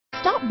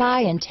Stop by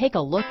and take a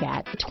look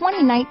at the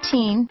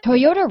 2019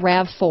 Toyota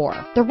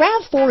RAV4. The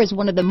RAV4 is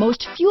one of the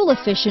most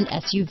fuel-efficient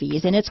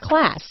SUVs in its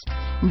class.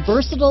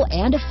 Versatile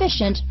and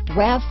efficient,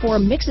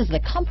 RAV4 mixes the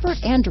comfort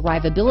and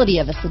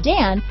drivability of a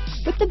sedan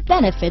with the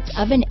benefits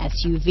of an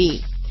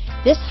SUV.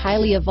 This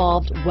highly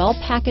evolved,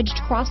 well-packaged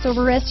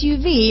crossover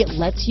SUV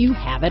lets you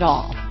have it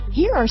all.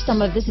 Here are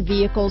some of this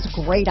vehicle's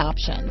great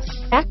options: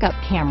 backup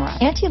camera,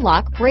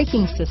 anti-lock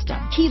braking system,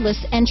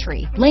 keyless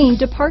entry, lane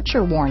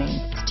departure warning,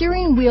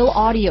 steering wheel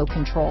audio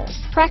controls,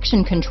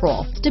 traction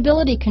control,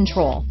 stability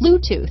control,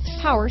 Bluetooth,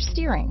 power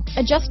steering,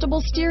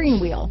 adjustable steering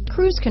wheel,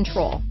 cruise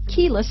control,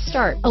 keyless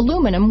start,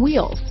 aluminum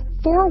wheels,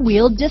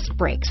 four-wheel disc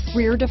brakes,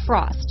 rear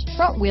defrost,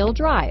 front-wheel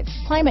drive,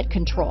 climate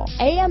control,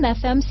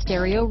 AM/FM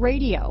stereo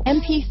radio,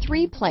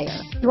 MP3 player.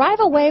 Drive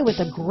away with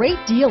a great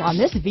deal on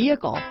this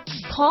vehicle.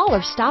 Call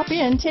or stop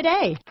in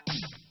today.